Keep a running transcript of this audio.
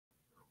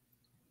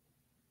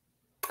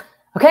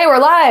Okay, we're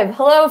live.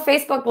 Hello,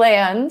 Facebook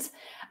land.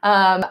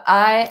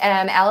 I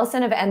am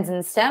Alison of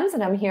Ends+Stems,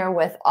 and I'm here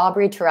with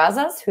Aubrey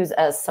Terrazas, who's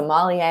a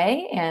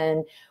sommelier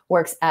and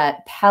works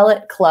at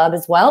Palate Club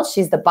as well.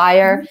 She's the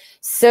buyer.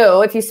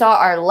 So if you saw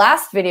our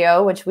last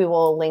video, which we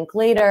will link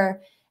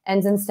later,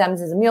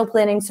 Ends+Stems is a meal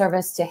planning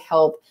service to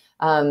help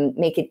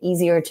make it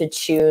easier to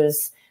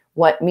choose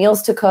what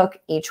meals to cook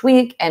each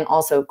week and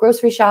also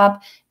grocery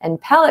shop.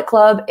 And Palate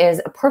Club is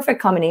a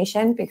perfect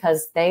combination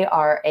because they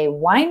are a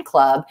wine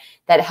club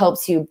that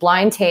helps you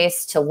blind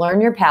taste to learn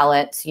your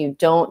palate so you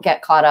don't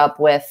get caught up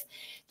with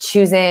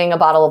choosing a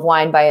bottle of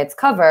wine by its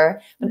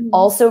cover, but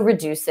also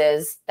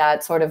reduces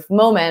that sort of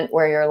moment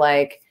where you're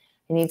like,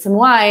 I need some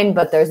wine,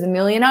 but there's a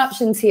million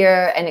options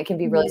here and it can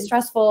be really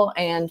stressful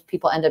and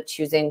people end up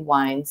choosing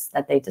wines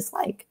that they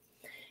dislike.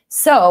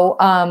 So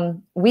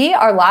we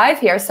are live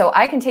here, so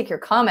I can take your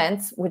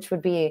comments, which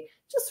would be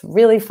just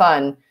really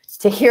fun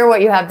to hear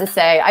what you have to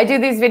say. I do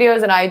these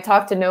videos and I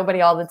talk to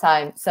nobody all the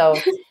time. So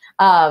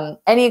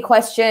any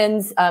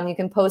questions, you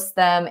can post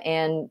them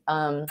and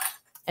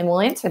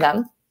we'll answer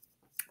them.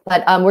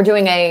 But we're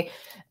doing a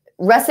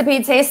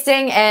recipe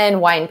tasting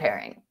and wine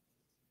pairing.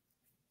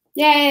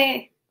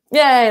 Yay.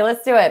 Yay,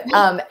 let's do it.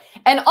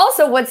 And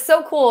also what's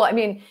so cool, I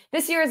mean,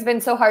 this year has been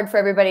so hard for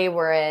everybody.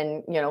 We're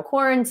in,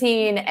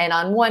 quarantine. And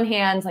on one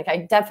hand, like I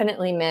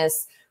definitely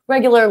miss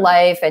regular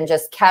life and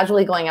just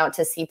casually going out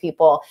to see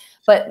people.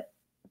 But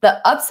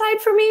the upside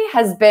for me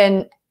has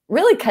been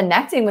really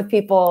connecting with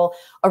people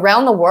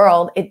around the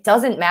world. It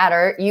doesn't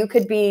matter. You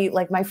could be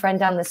like my friend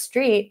down the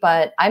street,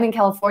 but I'm in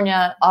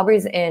California,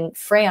 Aubrey's in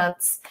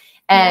France,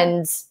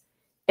 and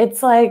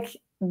it's like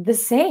the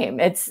same.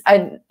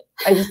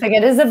 I just think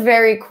it is a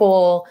very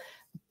cool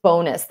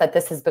bonus that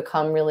this has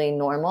become really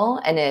normal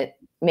and it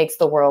makes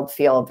the world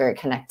feel very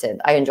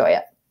connected. I enjoy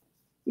it.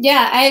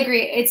 Yeah, I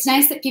agree. It's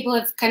nice that people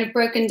have kind of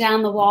broken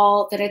down the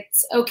wall, that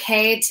it's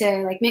okay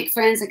to like make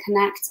friends and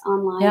connect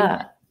online.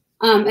 Yeah.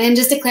 And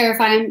just to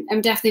clarify,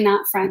 I'm definitely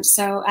not French,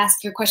 so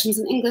ask your questions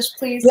in English,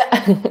 please.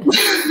 Yeah.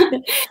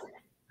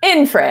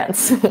 In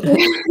France.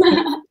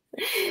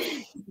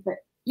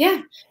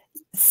 Yeah.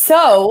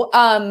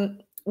 So,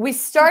 we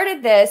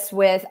started this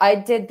with, I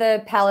did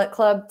the Palate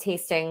Club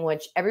tasting,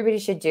 which everybody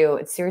should do.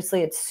 It's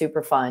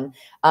super fun.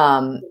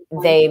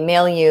 They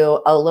mail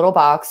you a little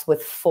box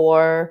with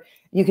 4,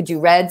 you could do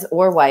reds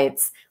or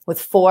whites,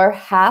 with 4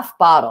 half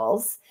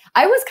bottles.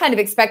 I was kind of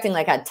expecting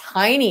like a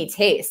tiny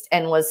taste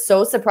and was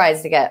so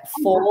surprised to get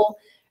full,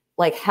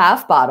 like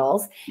half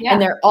bottles. Yeah.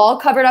 And they're all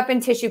covered up in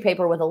tissue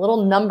paper with a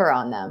little number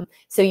on them.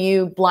 So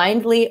you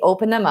blindly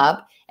open them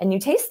up and you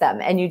taste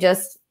them and you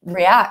just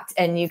react,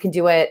 and you can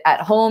do it at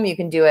home. You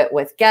can do it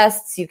with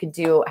guests. You can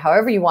do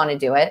however you want to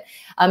do it.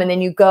 And then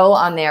you go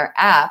on their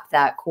app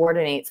that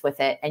coordinates with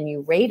it and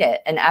you rate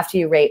it. And after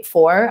you rate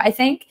 4, I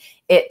think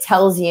it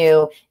tells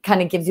you,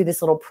 kind of gives you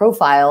this little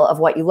profile of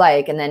what you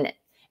like. And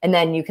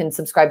then you can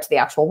subscribe to the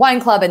actual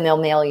wine club and they'll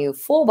mail you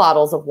full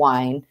bottles of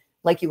wine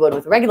like you would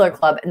with a regular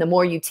club. And the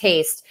more you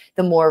taste,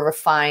 the more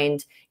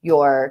refined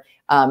your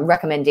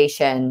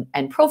recommendation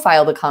and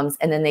profile becomes.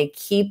 And then they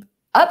keep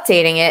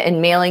updating it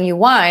and mailing you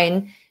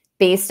wine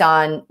based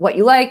on what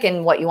you like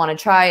and what you want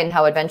to try and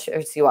how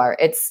adventurous you are.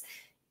 It's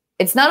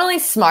not only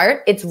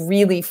smart, it's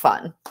really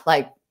fun.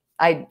 Like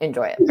I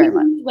enjoy it very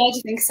much. Glad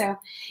you think so.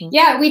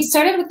 Yeah, we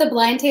started with the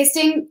blind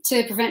tasting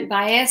to prevent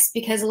bias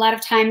because a lot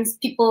of times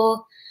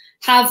people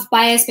have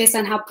bias based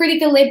on how pretty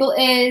the label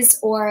is,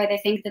 or they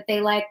think that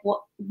they like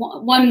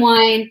one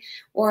wine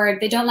or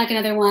they don't like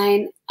another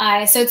wine.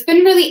 So it's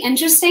been really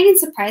interesting and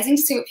surprising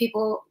to see what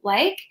people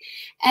like.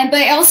 But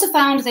I also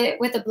found that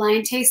with the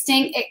blind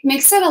tasting, it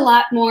makes it a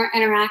lot more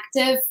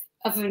interactive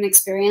of an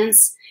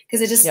experience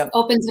because it just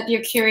opens up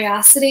your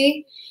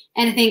curiosity.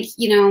 And I think,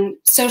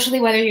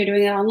 socially, whether you're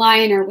doing it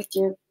online or with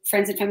your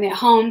friends and family at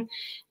home,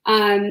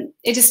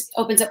 it just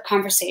opens up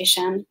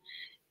conversation.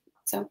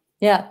 So.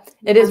 Yeah,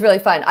 it is really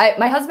fun.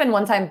 My husband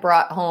one time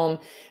brought home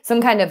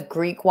some kind of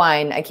Greek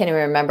wine. I can't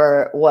even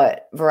remember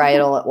what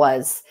varietal it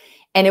was.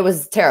 And it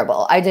was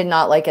terrible. I did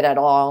not like it at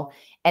all.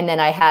 And then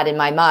I had in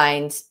my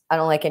mind, I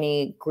don't like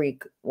any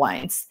Greek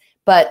wines.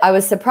 But I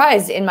was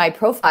surprised in my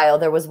profile,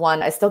 there was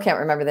one, I still can't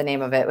remember the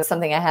name of it. It was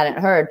something I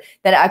hadn't heard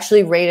that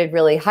actually rated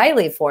really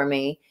highly for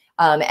me.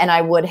 And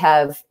I would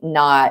have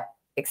not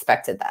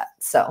expected that.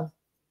 So,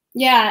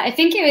 yeah, I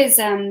think it was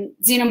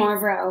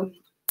Xenomarvro.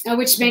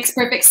 Which makes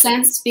perfect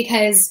sense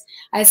because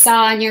I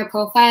saw on your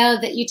profile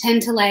that you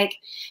tend to like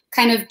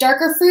kind of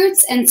darker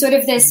fruits and sort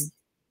of this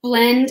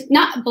blend,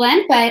 not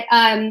blend, but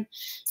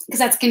because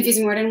that's a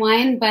confusing word in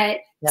wine, but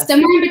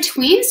somewhere in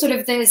between sort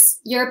of this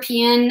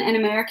European and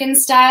American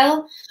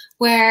style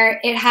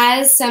where it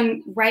has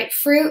some ripe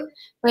fruit,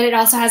 but it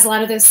also has a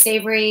lot of those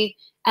savory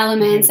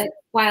elements like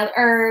wild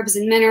herbs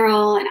and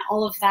mineral and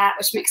all of that,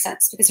 which makes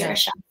sense because you're a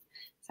chef.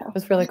 So. It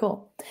was really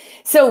cool.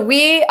 So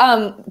we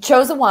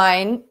chose a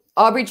wine.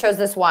 Aubrey chose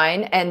this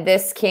wine, and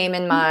this came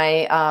in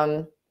my,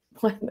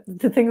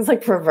 the thing's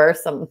like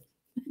reverse. I'm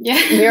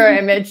mirror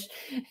image.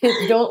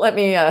 Don't let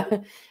me.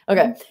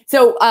 Okay.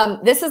 So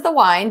this is the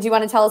wine. Do you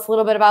want to tell us a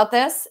little bit about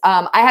this?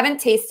 I haven't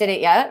tasted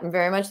it yet. I'm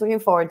very much looking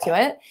forward to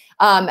it.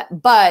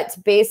 But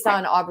based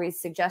on Aubrey's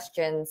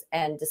suggestions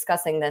and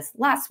discussing this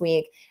last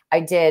week, I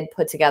did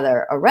put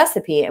together a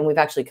recipe and we've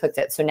actually cooked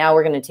it. So now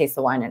we're going to taste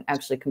the wine and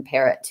actually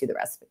compare it to the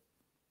recipe.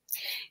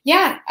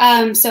 Yeah.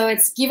 So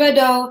it's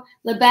Givaudan,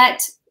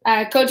 Lebet,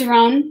 Côte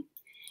d'Aron,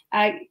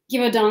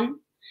 Givaudan.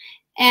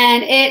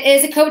 And it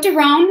is a Côte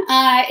d'Aron.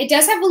 It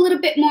does have a little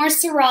bit more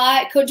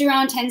Syrah. Côte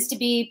d'Aron tends to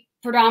be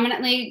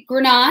predominantly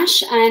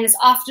Grenache and is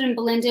often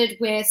blended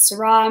with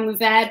Syrah,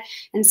 Mourvedre,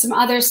 and some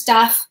other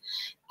stuff.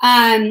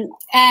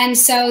 And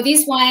so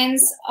these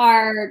wines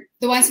are,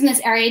 the wines from this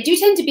area do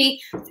tend to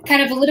be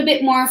kind of a little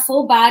bit more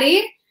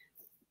full-bodied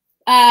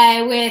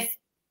with,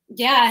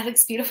 yeah, it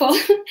looks beautiful,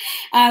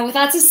 with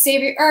lots of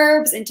savory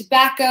herbs and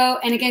tobacco,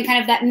 and again, kind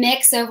of that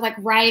mix of like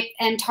ripe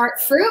and tart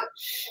fruit.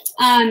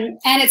 And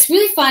it's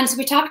really fun. So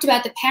we talked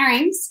about the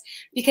pairings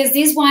because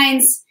these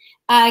wines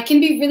can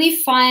be really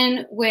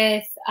fun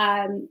with,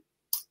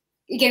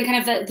 again,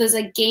 kind of those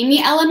like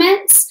gamey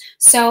elements.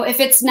 So if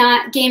it's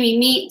not gamey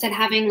meat, then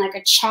having like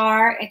a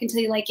char, I can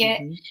tell you like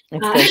it.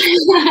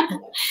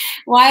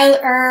 Wild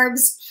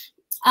herbs.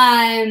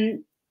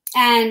 And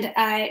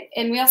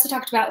we also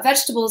talked about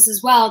vegetables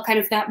as well, kind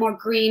of that more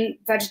green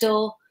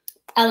vegetal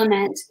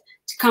element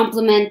to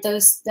complement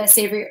the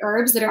savory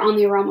herbs that are on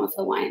the aroma of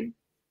the wine.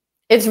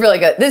 It's really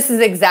good. This is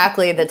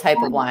exactly the type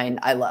of wine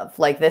I love.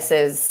 Like this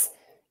is,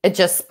 it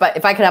just, but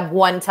if I could have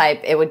one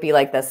type, it would be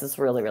like this. It's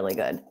really, really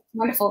good.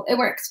 Wonderful. It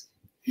works.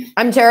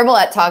 I'm terrible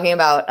at talking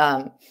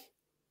about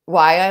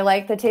why I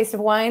like the taste of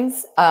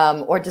wines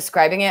or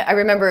describing it. I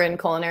remember in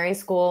culinary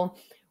school,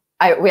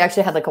 we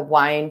actually had like a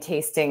wine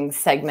tasting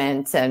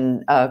segment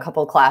and a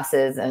couple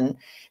classes. And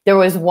there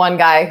was one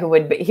guy who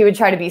would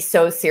try to be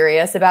so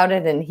serious about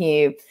it. And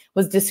he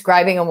was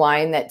describing a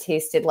wine that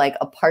tasted like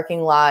a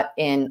parking lot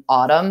in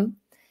autumn,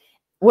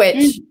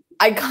 which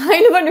I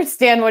kind of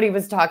understand what he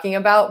was talking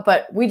about,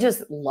 but we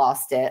just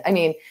lost it. I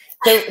mean,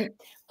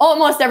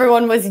 almost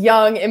everyone was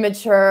young,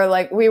 immature,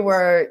 like we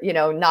were, you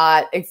know,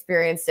 not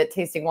experienced at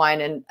tasting wine.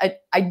 And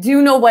I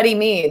do know what he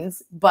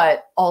means,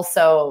 but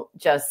also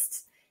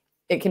just,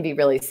 it can be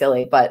really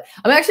silly, but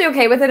I'm actually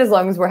okay with it as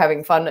long as we're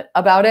having fun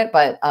about it.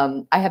 But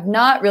I have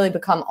not really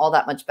become all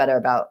that much better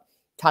about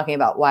talking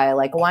about why I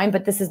like a wine,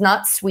 but this is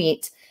not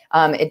sweet.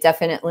 It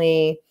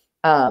definitely,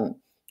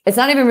 it's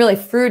not even really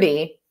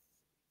fruity.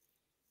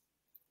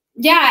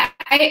 Yeah,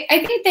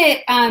 I think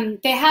that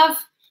they have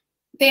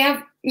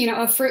you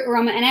know, a fruit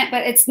aroma in it,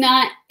 but it's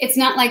not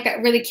like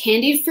that really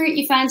candied fruit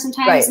you find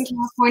sometimes in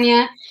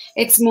California.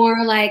 It's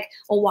more like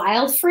a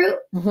wild fruit,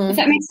 if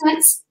that makes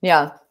sense.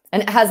 Yeah,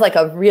 and it has like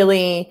a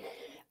really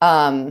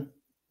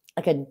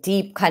like a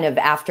deep kind of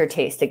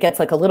aftertaste. It gets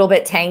like a little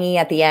bit tangy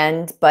at the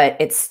end, but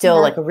it's still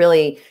like a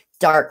really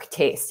dark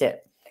taste.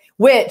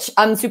 Which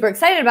I'm super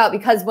excited about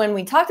because when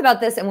we talked about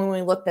this and when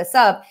we looked this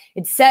up,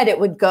 it said it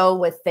would go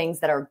with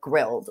things that are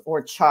grilled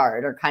or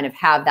charred or kind of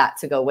have that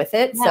to go with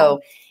it. Yeah.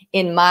 So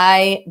in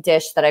my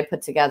dish that I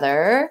put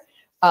together,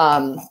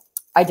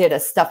 I did a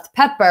stuffed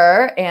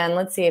pepper, and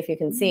let's see if you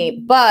can see,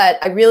 but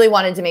I really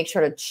wanted to make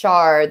sure to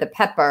char the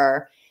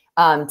pepper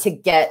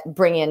to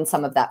bring in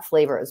some of that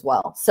flavor as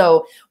well.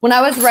 So when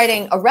I was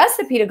writing a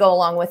recipe to go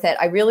along with it,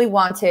 I really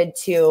wanted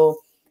to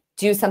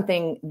do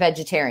something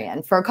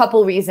vegetarian for a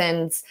couple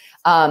reasons.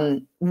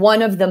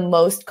 One of the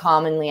most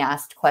commonly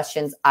asked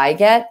questions I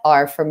get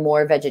are for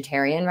more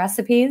vegetarian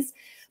recipes.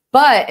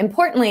 But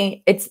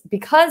importantly, it's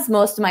because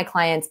most of my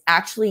clients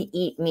actually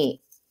eat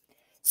meat.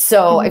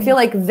 So I feel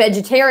like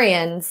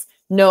vegetarians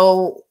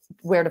know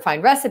where to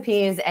find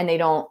recipes and they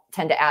don't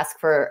tend to ask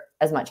for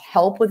as much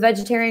help with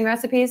vegetarian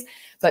recipes.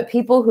 But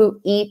people who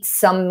eat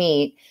some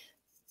meat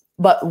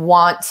but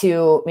want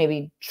to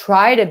maybe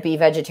try to be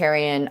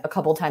vegetarian a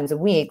couple times a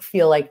week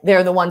feel like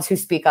they're the ones who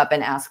speak up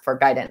and ask for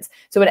guidance.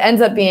 So it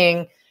ends up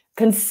being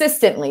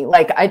consistently,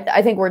 like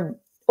I think we're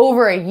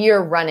over a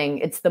year running.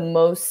 It's the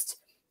most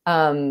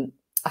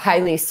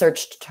highly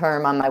searched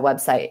term on my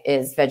website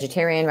is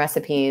vegetarian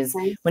recipes.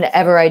 Right.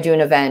 Whenever I do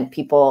an event,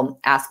 people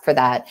ask for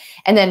that.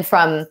 And then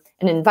from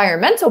an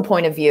environmental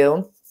point of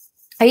view,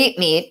 I eat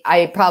meat.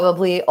 I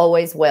probably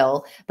always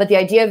will. But the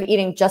idea of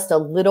eating just a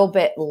little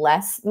bit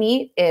less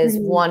meat is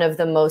one of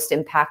the most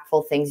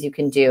impactful things you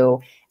can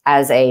do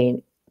as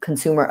a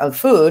consumer of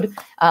food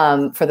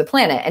for the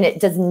planet. And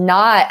it does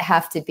not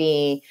have to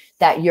be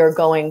that you're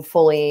going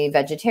fully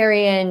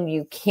vegetarian.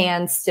 You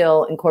can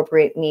still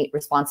incorporate meat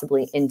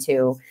responsibly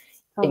into,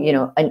 you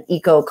know, an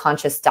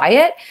eco-conscious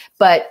diet,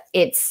 but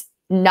it's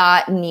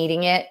not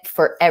needing it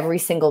for every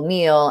single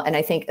meal. And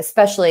I think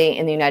especially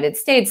in the United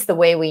States, the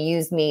way we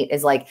use meat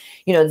is like,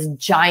 you know, this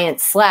giant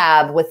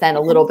slab with then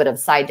a little bit of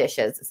side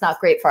dishes. It's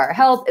not great for our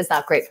health. It's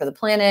not great for the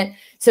planet.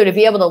 So to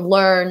be able to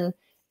learn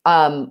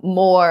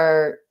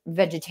more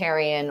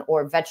vegetarian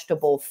or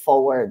vegetable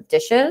forward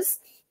dishes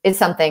is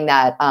something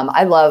that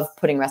I love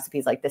putting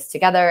recipes like this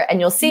together. And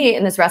you'll see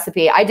in this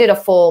recipe, I did a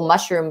full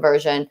mushroom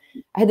version.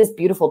 I had this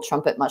beautiful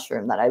trumpet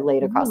mushroom that I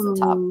laid across the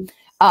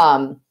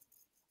top.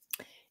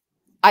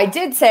 I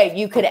did say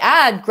you could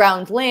add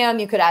ground lamb,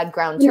 you could add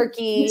ground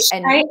turkey.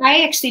 And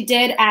I actually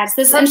did add, so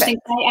this is interesting.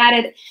 I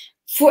added,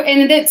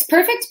 and it's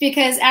perfect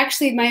because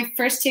actually my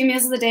first 2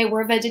 meals of the day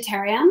were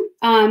vegetarian.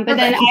 But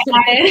then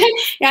I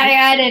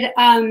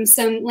added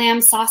some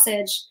lamb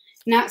sausage,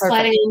 not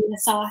sliding into the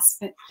sauce.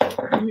 But,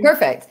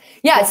 Perfect.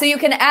 Yeah, so you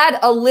can add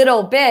a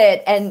little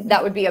bit, and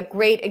that would be a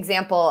great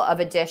example of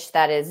a dish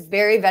that is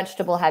very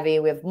vegetable heavy.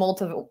 We have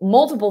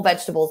multiple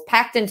vegetables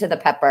packed into the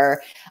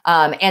pepper,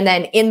 and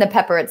then in the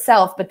pepper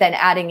itself, but then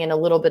adding in a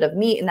little bit of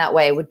meat in that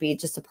way would be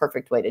just a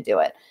perfect way to do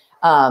it.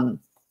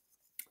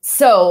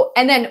 So,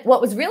 and then what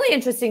was really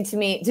interesting to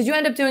me, did you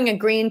end up doing a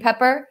green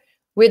pepper?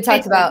 We had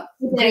talked about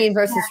green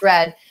versus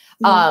red.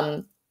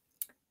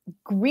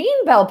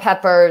 Green bell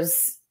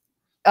peppers,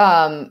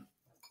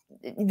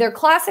 they're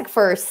classic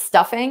for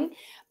stuffing,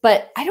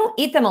 but I don't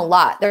eat them a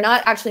lot. They're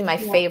not actually my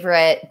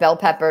favorite bell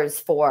peppers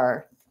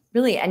for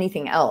really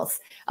anything else.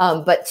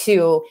 But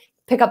to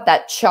pick up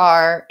that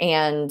char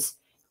and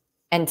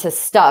to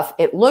stuff,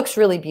 it looks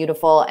really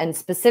beautiful. And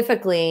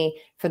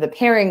specifically for the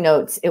pairing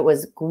notes, it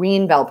was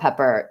green bell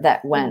pepper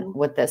that went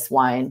with this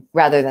wine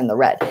rather than the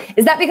red.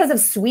 Is that because of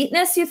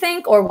sweetness, you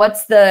think, or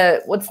what's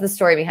the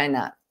story behind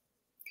that?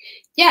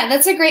 Yeah,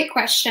 that's a great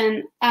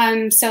question.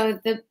 So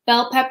the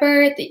bell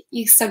pepper that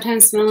you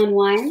sometimes smell in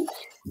wine,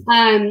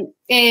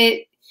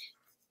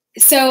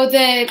 so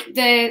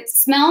the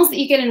smells that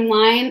you get in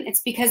wine,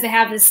 it's because they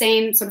have the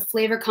same sort of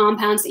flavor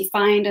compounds that you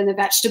find in the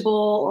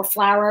vegetable or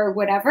flour or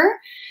whatever.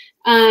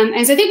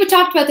 And so I think we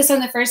talked about this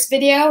on the first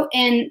video,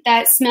 and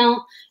that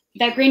smell,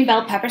 that green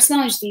bell pepper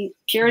smell, is the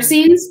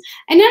pyrazines.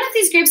 And none of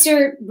these grapes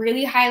are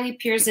really highly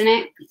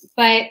pyrazinic,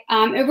 but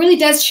it really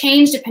does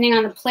change depending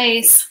on the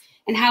place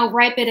and how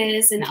ripe it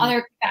is and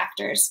other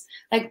factors.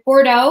 Like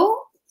Bordeaux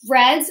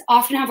reds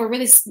often have a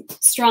really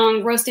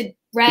strong roasted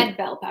red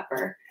bell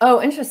pepper.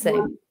 Oh,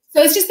 interesting.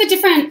 So it's just the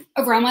different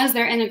aromas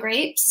that are in the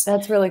grapes.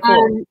 That's really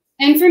cool.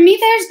 And for me,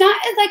 there's not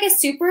like a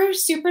super,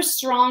 super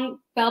strong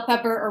bell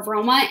pepper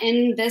aroma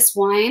in this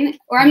wine.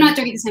 Or I'm not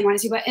drinking the same wine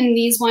as you, but in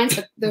these wines,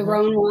 the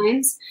Rhone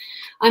wines,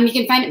 you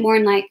can find it more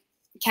in like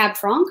Cab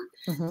Franc.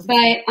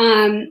 But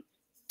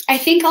I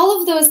think all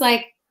of those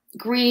like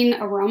green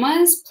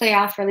aromas play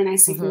off really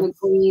nicely from the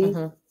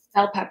green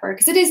bell pepper,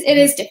 because it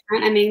is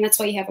different. I mean, that's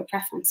why you have a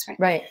preference,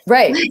 right?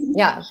 Right.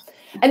 Yeah.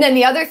 And then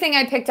the other thing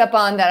I picked up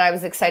on that I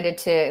was excited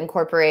to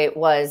incorporate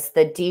was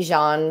the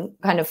Dijon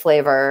kind of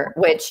flavor,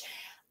 which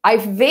I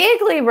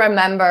vaguely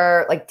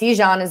remember. Like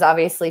Dijon is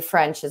obviously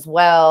French as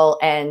well,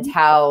 and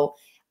how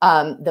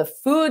the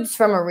foods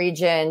from a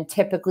region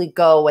typically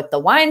go with the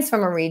wines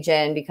from a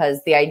region,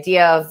 because the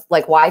idea of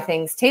like why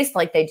things taste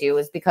like they do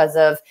is because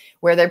of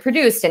where they're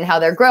produced and how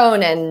they're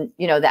grown, and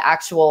the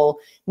actual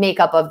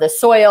makeup of the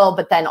soil,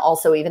 but then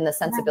also even the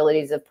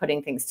sensibilities of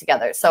putting things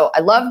together. So I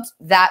loved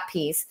that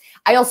piece.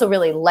 I also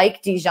really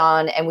like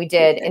Dijon, and we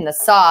did in the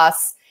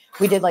sauce,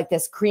 we did like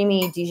this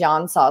creamy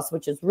Dijon sauce,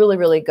 which is really,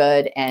 really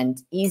good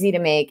and easy to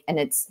make. And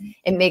it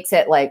makes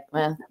it like,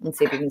 let's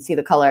see if you can see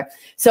the color.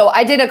 So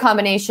I did a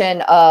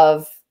combination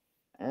of,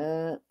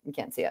 you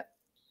can't see it.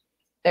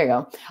 There you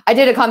go. I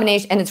did a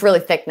combination, and it's really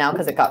thick now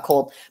because it got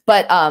cold,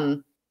 but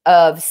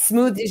of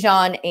smooth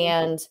Dijon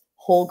and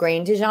whole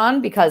grain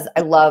Dijon, because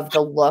I love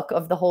the look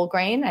of the whole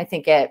grain. I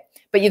think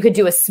but you could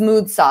do a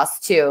smooth sauce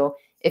too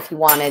if you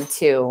wanted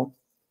to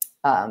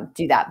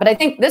do that. But I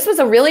think this was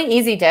a really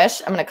easy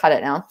dish. I'm going to cut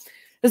it now.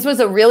 This was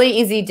a really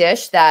easy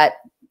dish that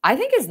I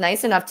think is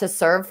nice enough to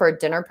serve for a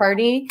dinner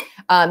party.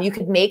 You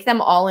could make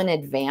them all in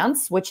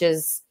advance, which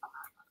is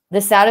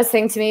the saddest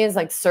thing to me, is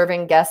like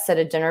serving guests at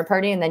a dinner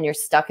party and then you're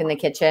stuck in the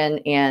kitchen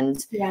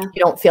and you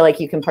don't feel like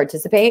you can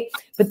participate.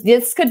 But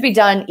this could be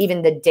done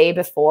even the day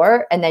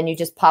before, and then you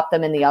just pop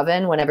them in the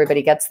oven when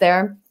everybody gets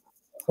there,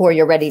 or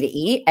you're ready to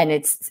eat, and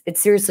it's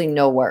seriously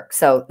no work.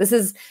 So this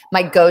is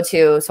my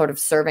go-to sort of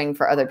serving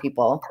for other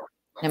people.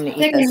 I'm going to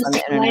eat this on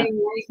the internet.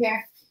 Right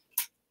here.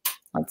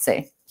 Let's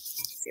see.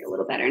 See a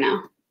little better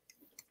now.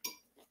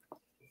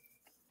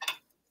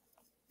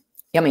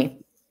 Yummy.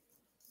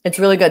 It's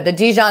really good. The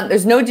Dijon,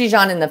 there's no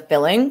Dijon in the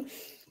filling,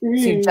 so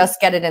you just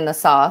get it in the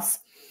sauce.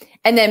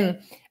 And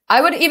then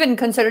I would even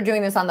consider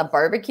doing this on the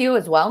barbecue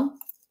as well.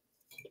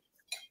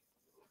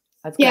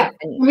 That's good. Yeah,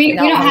 we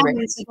don't have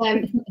one, so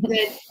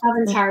the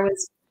oven char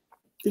was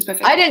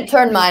perfect. I didn't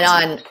turn mine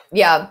on.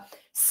 Yeah.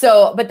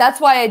 So, but that's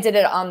why I did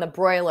it on the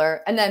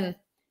broiler. And then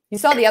you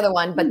saw the other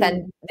one, but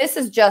then this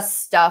is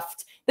just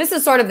stuffed. This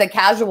is sort of the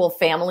casual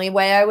family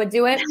way I would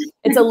do it.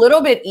 It's a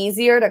little bit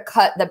easier to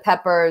cut the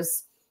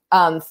peppers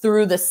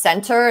through the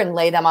center and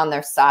lay them on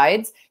their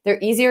sides. They're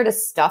easier to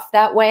stuff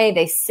that way.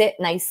 They sit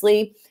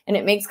nicely, and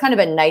it makes kind of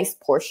a nice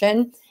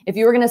portion. If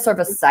you were going to serve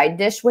a side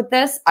dish with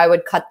this, I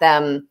would cut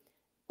them,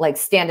 like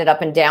stand it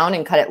up and down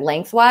and cut it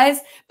lengthwise.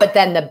 But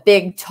then the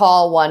big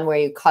tall one where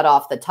you cut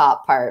off the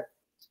top part,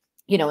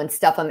 and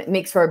stuff them, it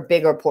makes for a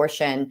bigger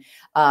portion.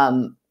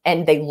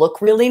 and they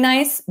look really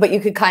nice, but you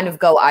could kind of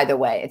go either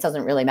way. It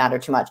doesn't really matter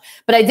too much.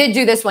 But I did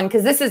do this one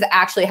because this is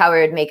actually how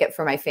I would make it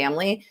for my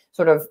family,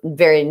 sort of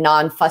very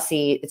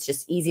non-fussy. It's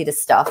just easy to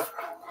stuff.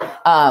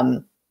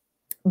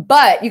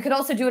 But you could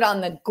also do it on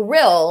the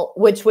grill,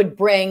 which would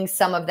bring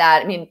some of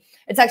that. I mean,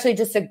 it's actually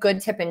just a good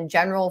tip in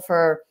general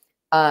for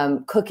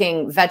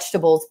cooking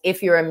vegetables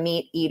if you're a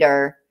meat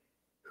eater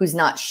who's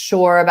not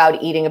sure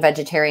about eating a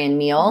vegetarian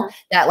meal.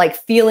 That like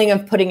feeling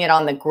of putting it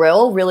on the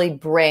grill really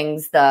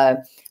brings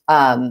the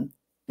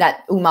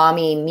that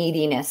umami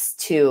meatiness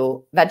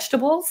to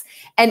vegetables.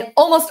 And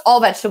almost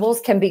all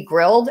vegetables can be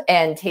grilled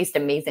and taste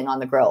amazing on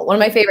the grill. One of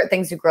my favorite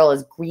things to grill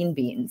is green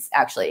beans,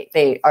 actually.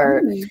 They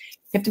are, you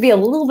have to be a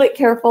little bit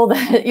careful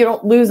that you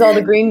don't lose all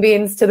the green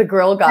beans to the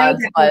grill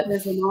gods. But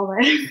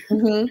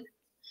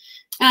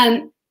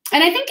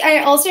and I think I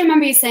also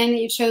remember you saying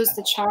that you chose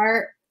the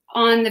char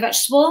on the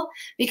vegetable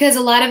because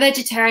a lot of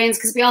vegetarians,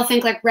 because we all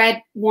think like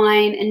red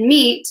wine and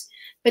meat,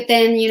 but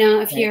then, you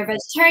know, if you're a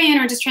vegetarian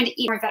or just trying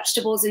to eat more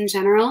vegetables in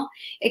general,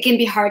 it can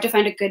be hard to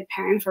find a good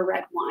pairing for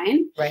red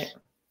wine. Right.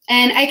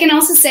 And I can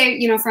also say,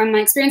 you know, from my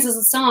experience as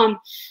a somm,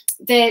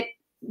 that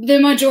the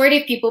majority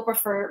of people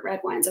prefer red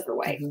wines over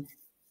white.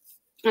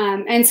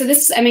 And so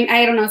this, I mean,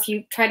 I don't know if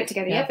you tried it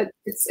together yet, but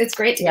it's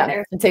great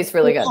together. Yeah, it tastes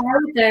really good.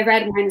 The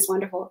red wine is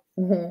wonderful.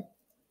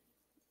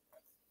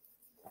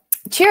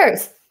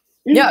 Cheers.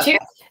 Yeah. Cheers.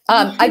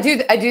 I do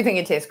think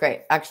it tastes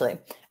great, actually.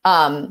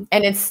 And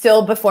it's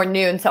still before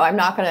noon, so I'm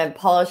not going to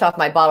polish off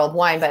my bottle of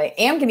wine, but I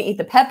am going to eat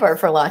the pepper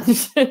for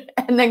lunch and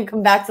then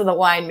come back to the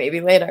wine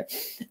maybe later.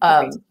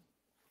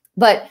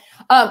 But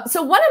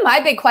so one of my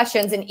big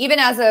questions, and even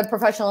as a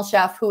professional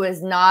chef who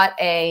is not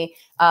a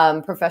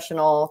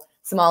professional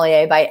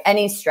sommelier by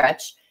any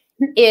stretch,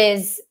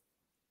 is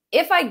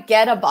if I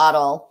get a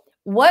bottle,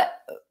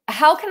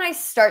 how can I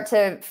start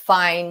to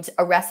find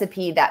a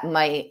recipe that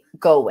might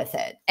go with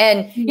it?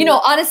 And, you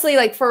know, honestly,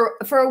 like for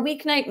a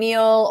weeknight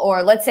meal,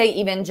 or let's say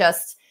even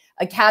just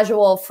a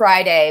casual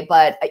Friday,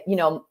 but, you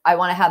know, I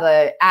want to have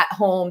a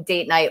at-home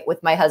date night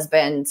with my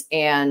husband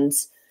and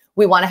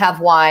we want to have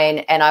wine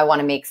and I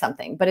want to make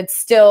something, but it's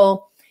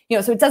still, you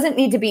know, so it doesn't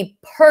need to be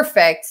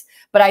perfect,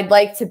 but I'd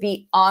like to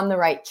be on the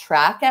right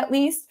track at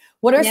least.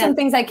 What are some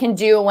things I can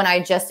do when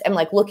I just am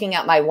like looking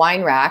at my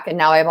wine rack and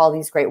now I have all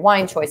these great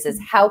wine choices?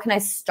 How can I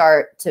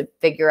start to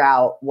figure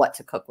out what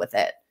to cook with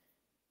it?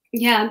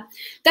 Yeah,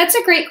 that's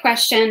a great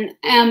question.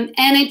 And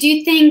I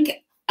do think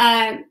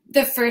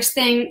the first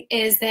thing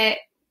is that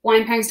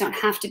wine pairings don't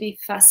have to be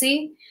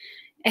fussy.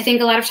 I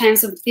think a lot of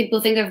times when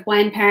people think of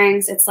wine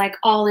pairings, it's like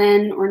all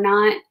in or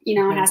not, you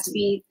know, it has to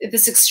be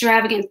this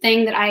extravagant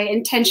thing that I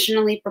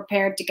intentionally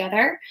prepared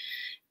together.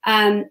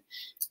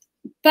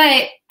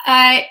 But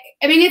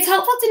I mean, it's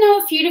helpful to know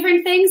a few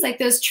different things, like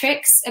those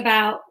tricks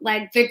about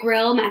like the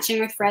grill matching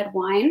with red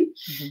wine.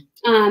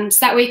 So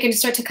that way you can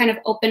start to kind of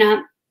open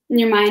up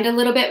your mind a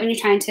little bit when you're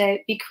trying to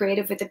be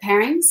creative with the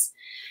pairings.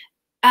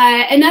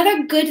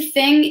 Another good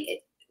thing,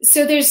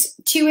 so there's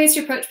two ways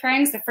to approach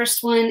pairings. The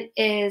first one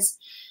is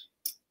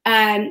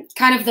kind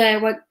of the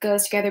what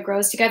goes together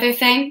grows together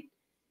thing.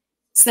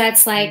 So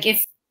that's like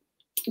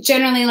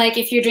generally, like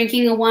if you're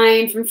drinking a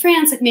wine from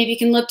France, like maybe you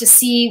can look to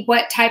see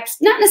what types,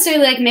 not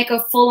necessarily like make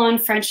a full-on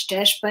French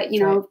dish, but, you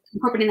know,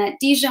 incorporating that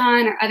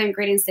Dijon or other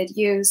ingredients they'd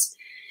use.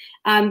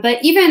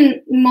 But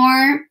even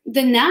more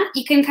than that,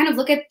 you can kind of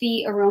look at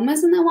the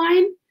aromas in the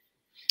wine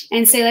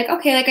and say like,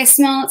 okay, like I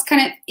smell, it's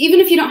kind of, even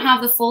if you don't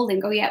have the full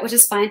lingo yet, which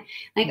is fine,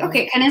 like,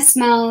 okay, it kind of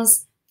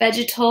smells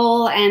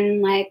vegetal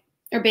and like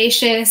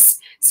herbaceous.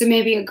 So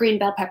maybe a green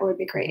bell pepper would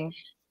be great.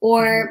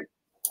 Or,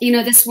 you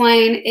know, this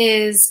wine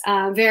is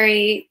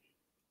very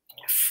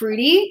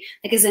fruity,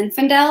 like a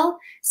Zinfandel.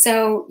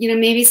 So, you know,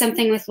 maybe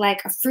something with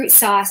like a fruit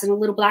sauce and a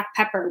little black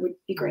pepper would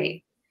be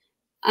great.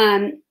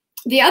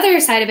 The other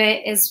side of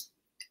it is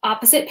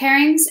opposite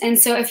pairings. And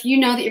so if you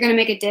know that you're going to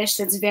make a dish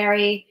that's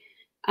very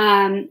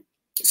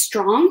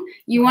strong,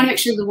 you want to make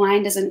sure the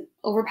wine doesn't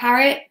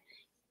overpower it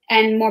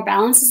and more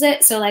balances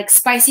it. So like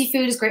spicy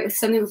food is great with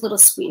something with a little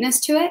sweetness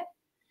to it.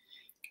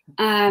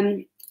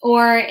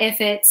 Or if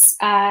it's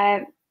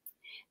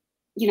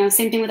you know,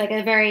 same thing with like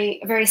a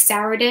very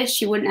sour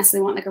dish. You wouldn't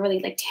necessarily want like a really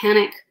like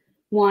tannic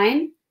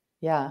wine.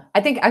 Yeah.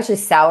 I think actually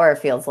sour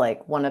feels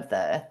like one of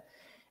the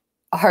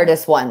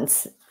hardest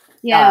ones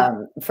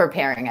for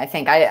pairing. I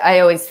think I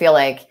always feel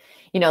like,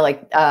 you know,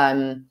 like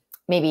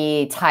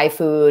maybe Thai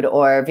food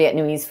or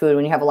Vietnamese food,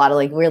 when you have a lot of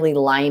like really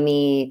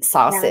limey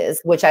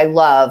sauces, which I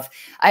love.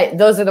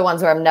 Those are the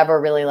ones where I'm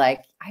never really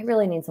like, I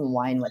really need some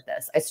wine with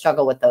this. I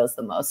struggle with those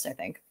the most, I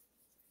think.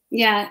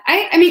 Yeah.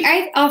 I mean,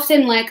 I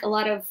often like a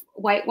lot of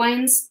white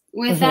wines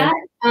with that,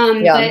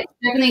 but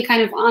definitely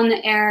kind of on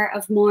the air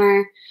of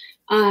more,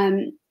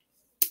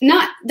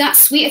 not that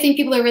sweet. I think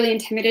people are really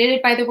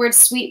intimidated by the word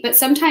sweet, but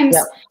sometimes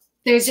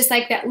there's just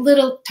like that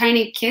little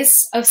tiny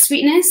kiss of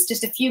sweetness,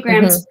 just a few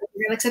grams,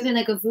 like something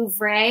like a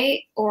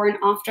Vouvray or an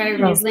off-dry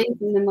Riesling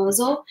from the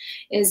Mosel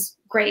is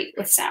great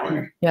with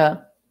sour. Yeah.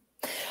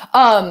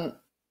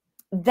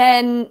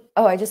 Then,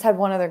 I just had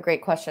one other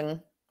great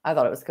question. I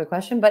thought it was a good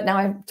question, but now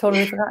I've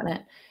totally forgotten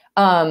it.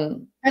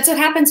 That's what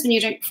happens when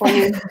you drink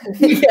beforehand.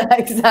 Yeah,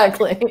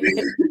 exactly.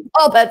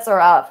 All bets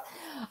are off.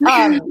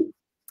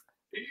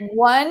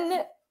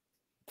 One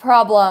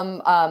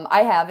problem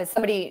I have is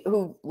somebody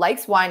who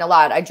likes wine a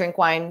lot. I drink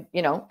wine,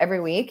 you know, every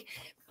week,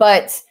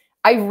 but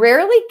I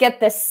rarely get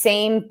the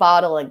same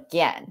bottle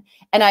again.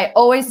 And I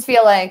always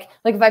feel like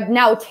if I've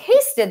now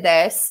tasted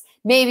this,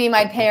 maybe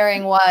my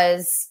pairing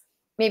was,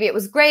 maybe it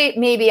was great.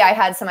 Maybe I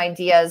had some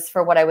ideas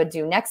for what I would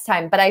do next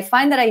time, but I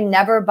find that I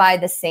never buy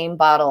the same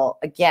bottle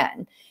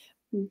again.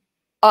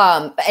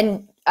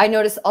 And I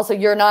noticed also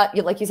you're not,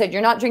 like you said,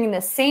 you're not drinking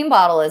the same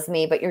bottle as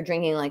me, but you're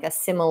drinking like a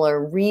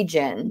similar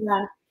region.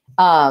 Yeah.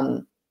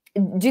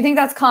 Do you think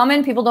that's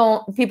common? People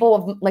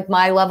of like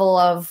my level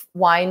of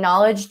wine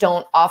knowledge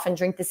don't often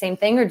drink the same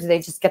thing, or do they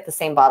just get the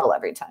same bottle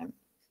every time?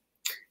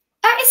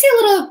 I see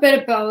a little bit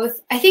of both.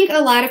 I think a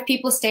lot of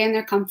people stay in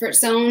their comfort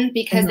zone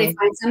because they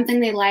find something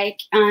they like.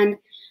 And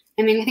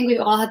I mean, I think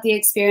we've all had the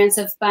experience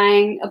of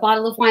buying a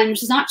bottle of wine,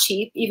 which is not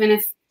cheap, even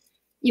if,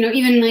 you know,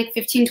 even like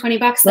 15, 20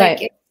 bucks,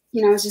 like, it,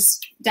 you know, it's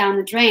just down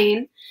the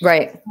drain.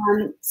 Right.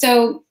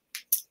 So,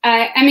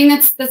 I mean,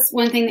 that's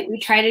one thing that we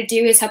try to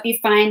do is help you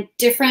find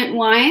different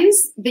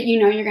wines that you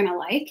know you're going to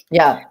like.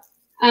 Yeah.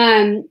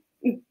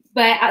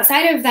 But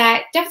outside of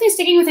that, definitely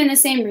sticking within the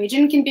same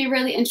region can be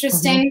really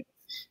interesting.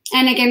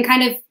 And again,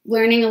 kind of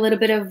learning a little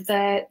bit of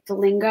the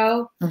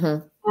lingo,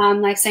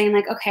 like saying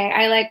like, okay,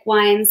 I like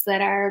wines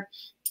that are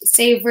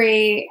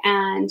savory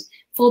and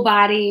full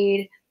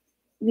bodied,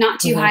 not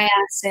too high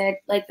acid,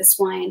 like this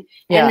wine.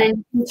 And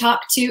then you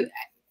talk to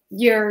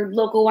your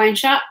local wine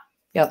shop,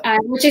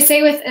 which I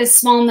say with a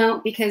small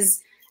note, because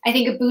I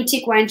think a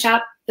boutique wine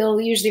shop, they'll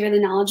usually be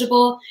really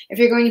knowledgeable. If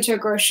you're going into a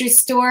grocery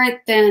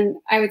store, then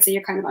I would say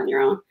you're kind of on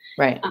your own.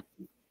 Right.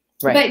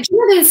 But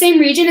generally, the same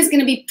region is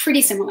going to be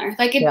pretty similar.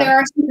 Like if there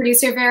are some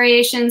producer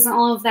variations and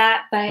all of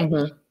that, but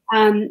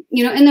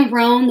you know, in the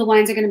Rhone, the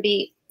wines are going to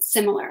be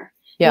similar.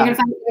 You're going to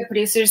find other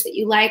producers that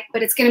you like,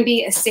 but it's going to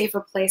be a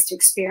safer place to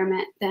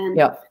experiment than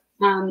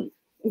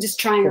just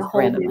trying a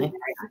whole new area.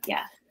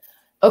 Yeah.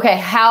 Okay.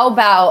 How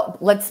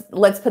about let's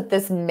put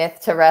this myth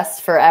to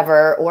rest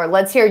forever, or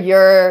let's hear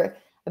your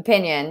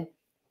opinion.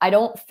 I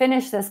don't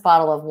finish this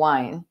bottle of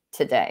wine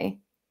today.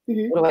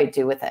 What do I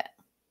do with it?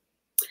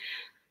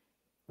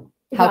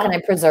 How can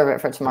I preserve it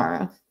for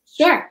tomorrow?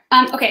 Sure.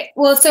 Okay.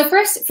 Well, so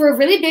first, for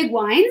really big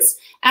wines,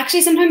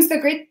 actually, sometimes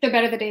they're great. They're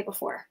better the day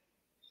before.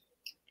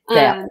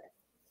 Yeah.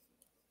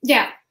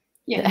 Day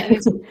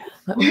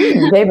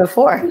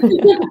before.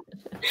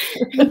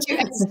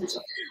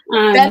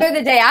 Better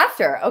the day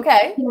after.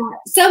 Okay.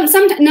 Yeah.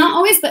 Some, not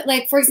always, but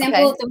like, for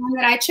example, the one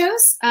that I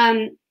chose,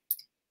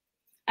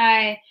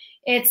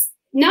 it's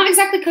not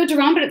exactly Côte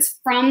d'Rône, but it's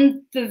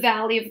from the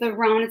Valley of the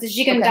Rhone. It's a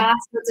Gigondas.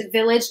 It's a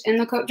village in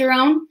the Côte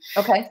d'Rône.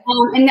 Okay.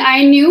 And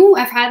I knew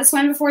I've had this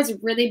wine before. It's a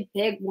really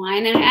big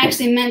wine, and I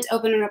actually meant to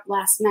open it up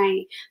last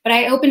night, but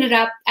I opened it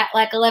up at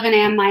like 11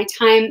 a.m. my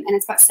time, and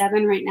it's about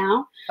 7 right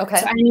now. Okay.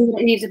 So I knew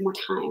that it needed more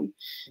time.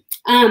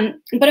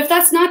 But if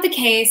that's not the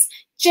case,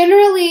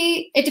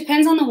 generally it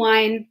depends on the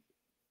wine.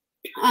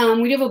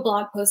 We do have a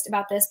blog post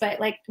about this, but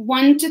like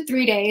 1 to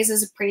 3 days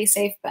is a pretty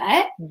safe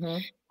bet.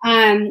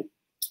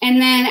 And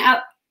then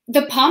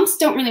the pumps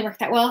don't really work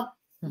that well.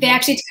 They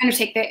actually kind of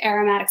take the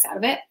aromatics out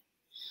of it.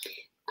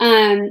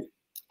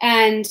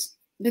 And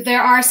there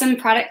are some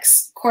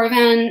products,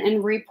 Corvan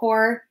and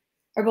Repour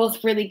are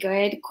both really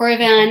good.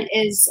 Corvan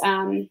is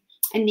a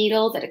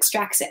needle that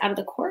extracts it out of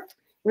the cork.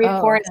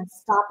 Repour is a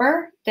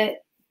stopper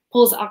that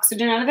pulls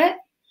oxygen out of it.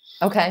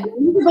 Okay.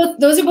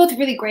 Those are both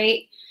really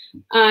great,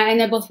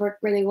 and they both work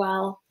really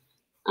well.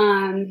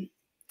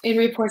 In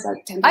Repour's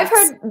like 10 bucks.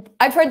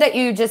 I've heard that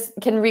you just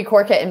can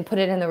recork it and put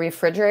it in the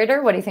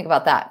refrigerator. What do you think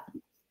about that?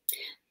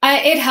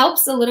 It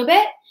helps a little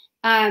bit.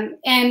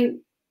 And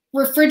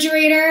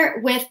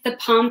refrigerator with the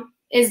pump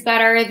is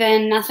better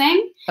than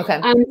nothing. Okay.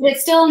 But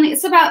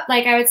it's about,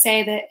 like, I would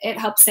say that it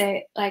helps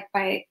it like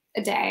by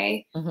a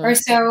day or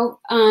so.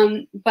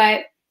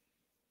 But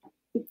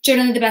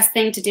generally the best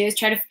thing to do is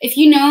try to, if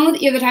you know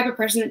that you're the type of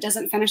person that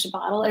doesn't finish a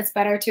bottle, it's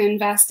better to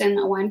invest in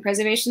a wine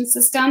preservation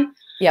system.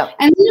 Yeah.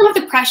 And you don't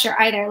have the pressure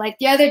either. Like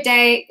the other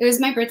day, it was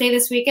my birthday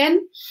this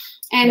weekend.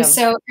 And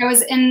so I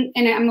was and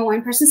I'm a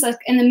wine person, so I was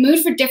in the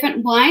mood for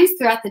different wines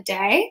throughout the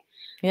day.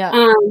 Yeah.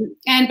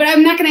 But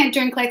I'm not going to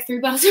drink like 3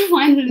 bottles of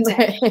wine in a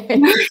day.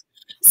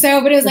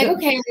 So, but it was like,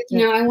 okay, like, you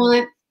know, I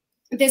want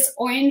this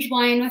orange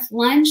wine with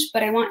lunch,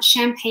 but I want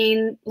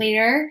champagne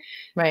later.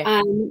 Right.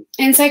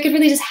 And so I could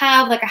really just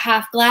have like a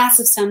half glass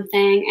of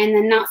something and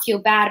then not feel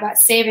bad about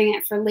saving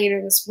it for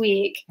later this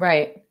week.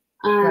 Right.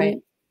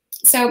 Right.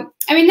 So,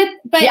 I mean,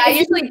 but yeah, I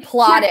usually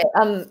plot it.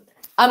 I'm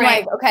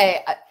like,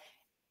 okay,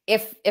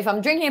 if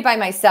I'm drinking it by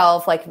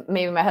myself, like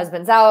maybe my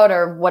husband's out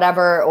or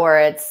whatever, or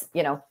it's,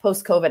 you know,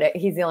 post-COVID,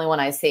 he's the only one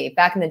I see.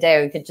 Back in the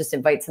day, we could just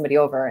invite somebody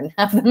over and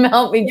have them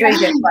help me drink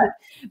it.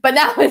 But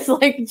now it's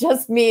like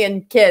just me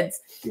and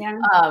kids.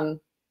 Yeah.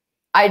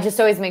 I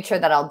just always make sure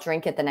that I'll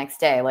drink it the next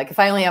day. Like if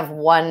I only have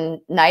one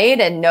night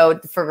and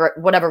know for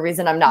whatever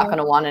reason I'm not going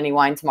to want any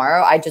wine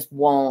tomorrow, I just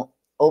won't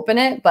open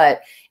it.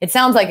 But it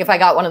sounds like if I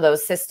got one of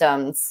those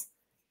systems,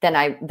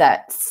 then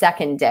that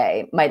second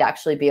day might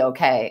actually be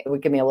okay. It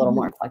would give me a little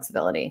more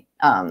flexibility.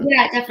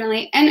 Yeah,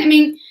 definitely. And I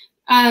mean,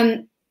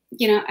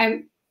 you know,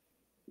 I'm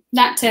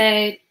not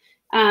to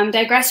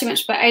digress too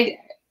much, but I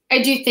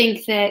do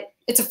think that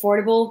it's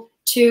affordable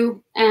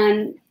too,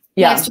 and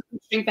nice to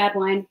drink bad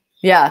wine.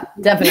 Yeah,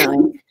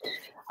 definitely.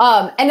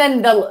 And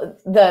then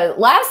the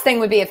last thing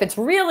would be if it's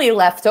really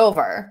left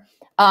over.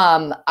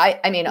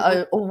 I mean,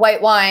 a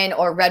white wine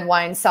or red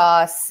wine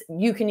sauce,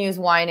 you can use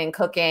wine in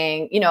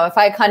cooking. You know, if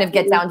I kind of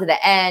get down to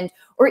the end,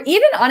 or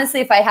even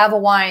honestly, if I have a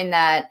wine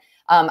that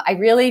I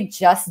really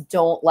just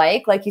don't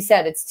like you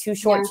said, it's too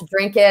short to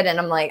drink it. And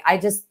I'm like, I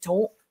just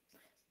don't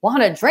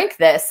want to drink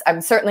this.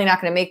 I'm certainly not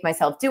going to make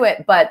myself do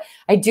it. But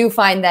I do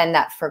find then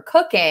that for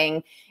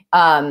cooking,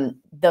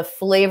 the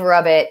flavor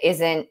of it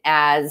isn't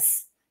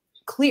as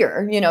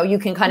clear. You know, you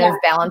can kind of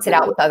balance it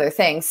out with other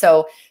things.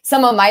 So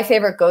some of my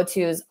favorite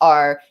go-tos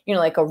are, you know,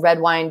 like a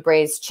red wine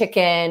braised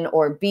chicken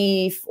or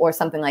beef or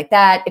something like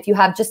that. If you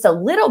have just a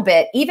little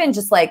bit, even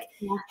just like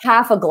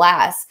half a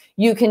glass,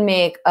 you can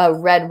make a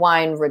red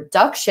wine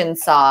reduction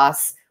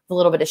sauce with a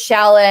little bit of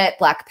shallot,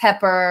 black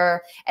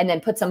pepper, and then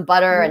put some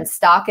butter and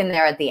stock in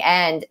there at the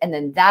end. And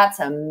then that's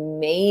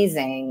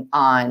amazing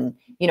on,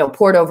 you know,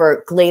 poured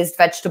over glazed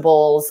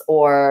vegetables,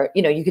 or,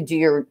 you know, you could do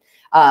your,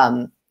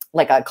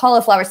 like a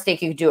cauliflower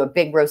steak, you could do a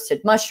big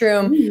roasted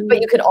mushroom,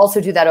 but you could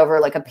also do that over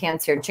like a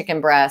pan-seared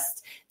chicken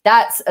breast.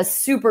 That's a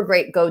super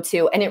great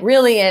go-to. And it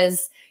really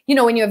is, you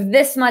know, when you have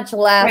this much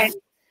left,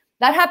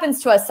 that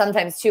happens to us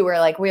sometimes too, where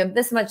like we have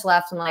this much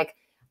left and like,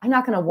 I'm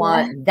not going to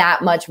want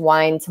that much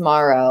wine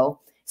tomorrow.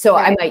 So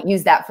I might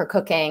use that for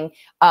cooking.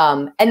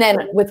 And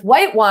then with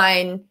white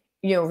wine,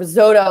 you know,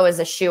 risotto is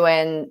a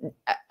shoo-in.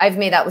 I've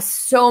made that with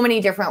so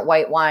many different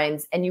white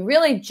wines, and you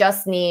really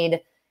just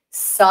need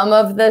some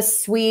of the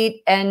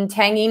sweet and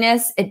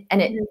tanginess,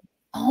 and it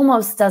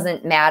almost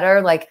doesn't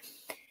matter. Like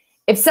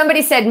if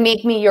somebody said,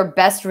 make me your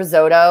best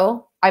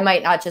risotto, I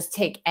might not just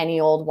take any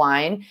old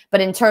wine,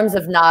 but in terms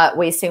of not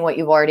wasting what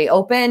you've already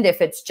opened,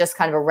 if it's just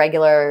kind of a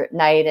regular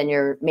night and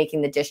you're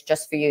making the dish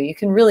just for you, you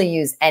can really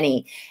use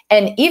any.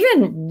 And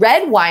even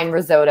red wine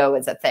risotto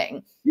is a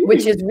thing,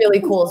 which is really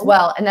cool as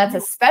well. And that's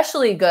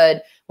especially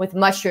good with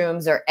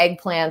mushrooms or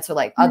eggplants or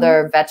like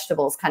other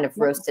vegetables kind of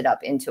roasted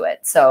up into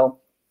it. So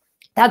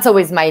that's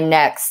always my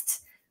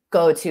next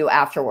go-to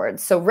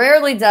afterwards. So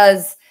rarely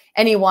does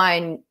any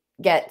wine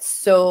get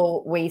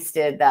so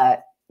wasted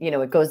that, you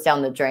know, it goes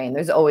down the drain.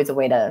 There's always a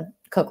way to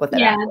cook with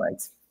it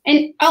afterwards.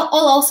 And I'll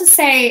also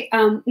say,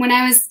 when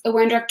I was a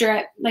wine director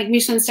at like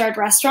Michelin-starred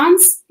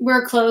restaurants, we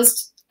were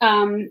closed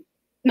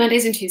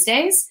Mondays and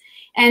Tuesdays.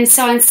 And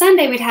so on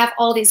Sunday, we'd have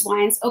all these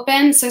wines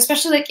open. So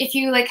especially like if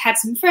you like had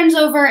some friends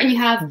over and you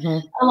have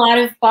a lot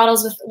of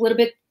bottles with a little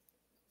bit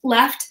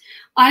left,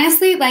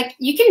 honestly, like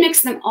you can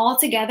mix them all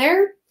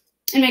together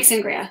and make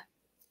sangria.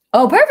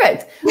 Oh,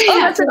 perfect. Oh,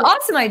 that's an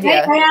awesome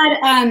idea. I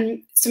add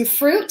some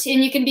fruit,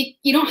 and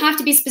you don't have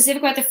to be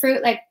specific about the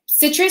fruit, like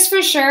citrus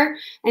for sure,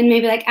 and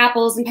maybe like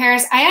apples and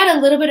pears. I add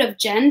a little bit of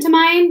gin to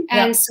mine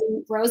and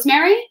some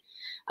rosemary.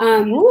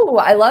 Ooh,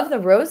 I love the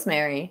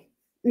rosemary.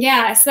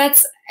 Yeah, so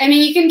that's, I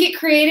mean, you can get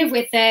creative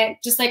with it,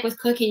 just like with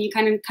cooking. You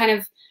kind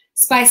of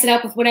spice it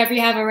up with whatever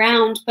you have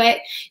around, but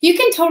you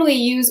can totally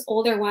use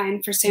older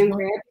wine for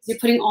sangria because you're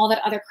putting all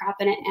that other crap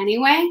in it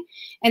anyway.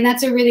 And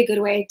that's a really good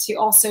way to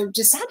also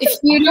just, if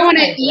you don't want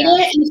to eat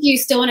it and if you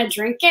still want to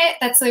drink it,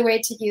 that's the way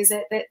to use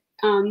it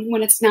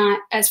when it's not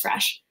as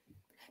fresh.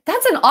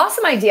 That's an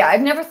awesome idea.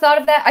 I've never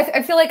thought of that.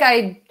 I feel like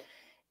I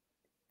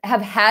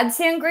have had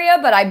sangria,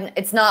 but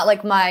it's not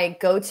like my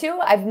go-to.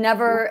 I've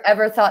never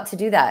ever thought to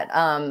do that.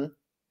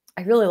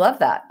 I really love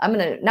that. I'm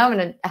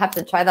gonna have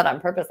to try that on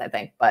purpose, I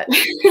think. But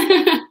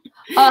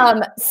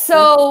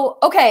so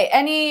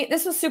okay,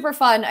 this was super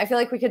fun. I feel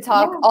like we could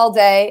talk all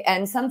day,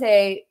 and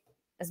someday,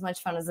 as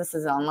much fun as this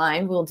is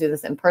online, we'll do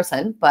this in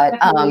person. But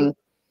well,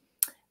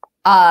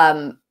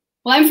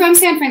 I'm from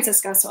San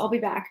Francisco, so I'll be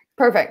back.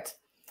 Perfect.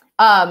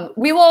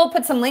 We will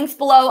put some links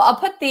below. I'll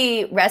put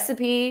the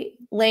recipe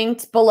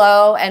linked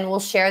below, and we'll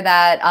share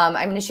that. I'm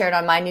going to share it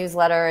on my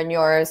newsletter and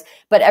yours.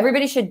 But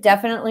everybody should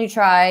definitely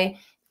try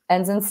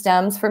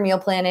Ends+Stems for meal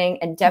planning,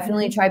 and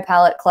definitely try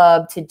Palate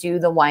Club to do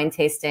the wine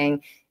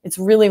tasting. It's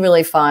really,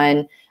 really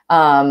fun.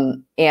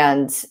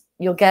 And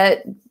you'll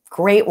get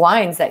great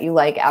wines that you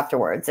like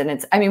afterwards.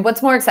 And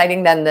what's more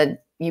exciting than the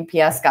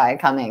UPS guy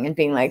coming and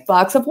being like,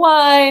 box of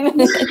wine,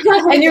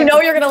 and you know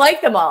you're going to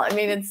like them all. I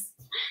mean, it's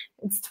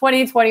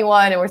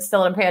 2021 and we're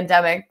still in a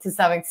pandemic to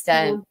some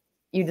extent.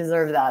 You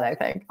deserve that, I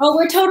think. Oh,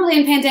 we're totally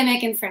in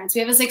pandemic in France.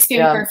 We have a 6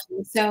 p.m.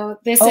 curfew. So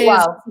this is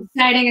as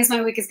exciting as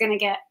my week is going to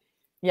get.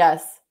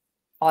 Yes.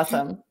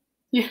 Awesome.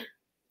 Yeah.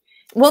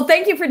 Well,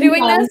 thank you for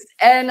doing this,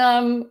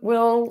 and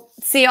we'll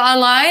see you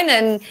online,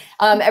 and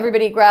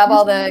everybody grab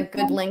all the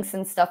good links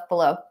and stuff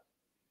below.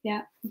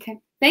 Yeah. Okay.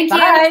 Thank you.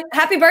 Bye.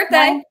 Happy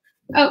birthday.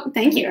 Bye. Oh,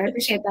 thank you. I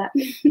appreciate that.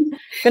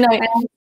 Good night. Bye.